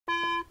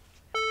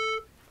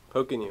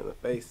poking you in the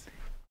face.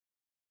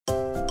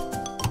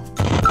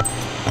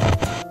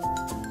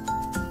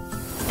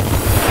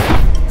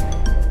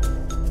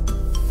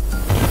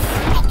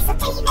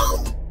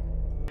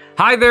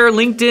 Hi there,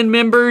 LinkedIn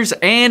members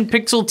and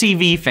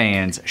PixelTV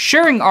fans.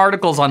 Sharing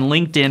articles on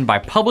LinkedIn by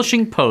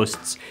publishing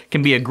posts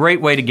can be a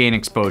great way to gain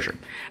exposure.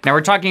 Now we're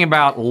talking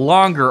about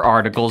longer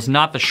articles,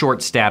 not the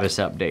short status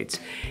updates.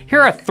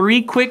 Here are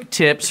 3 quick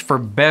tips for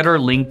better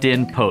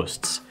LinkedIn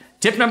posts.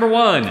 Tip number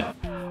 1,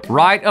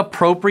 write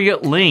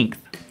appropriate length.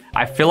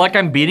 I feel like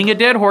I'm beating a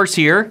dead horse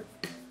here.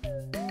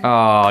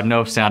 Oh,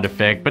 no sound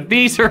effect, but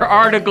these are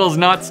articles,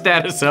 not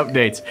status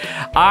updates.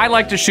 I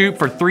like to shoot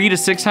for 300 to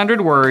 600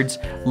 words.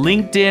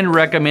 LinkedIn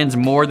recommends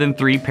more than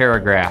 3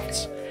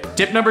 paragraphs.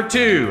 Tip number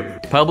 2,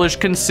 publish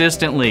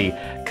consistently.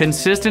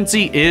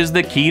 Consistency is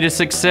the key to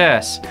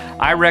success.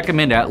 I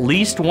recommend at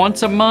least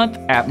once a month,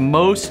 at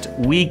most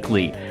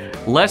weekly.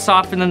 Less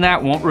often than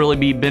that won't really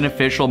be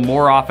beneficial.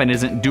 More often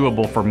isn't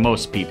doable for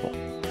most people.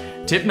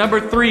 Tip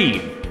number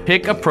 3,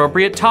 pick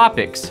appropriate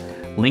topics.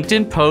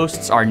 LinkedIn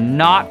posts are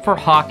not for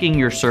hawking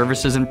your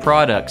services and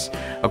products.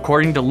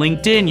 According to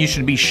LinkedIn, you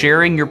should be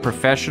sharing your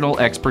professional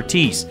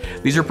expertise.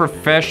 These are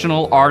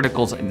professional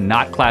articles,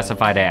 not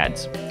classified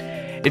ads.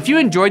 If you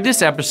enjoyed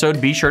this episode,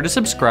 be sure to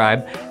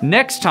subscribe.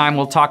 Next time,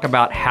 we'll talk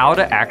about how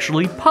to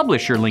actually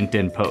publish your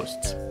LinkedIn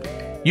posts.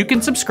 You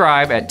can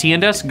subscribe at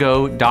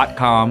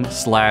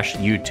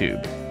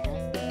tndsgo.com/YouTube.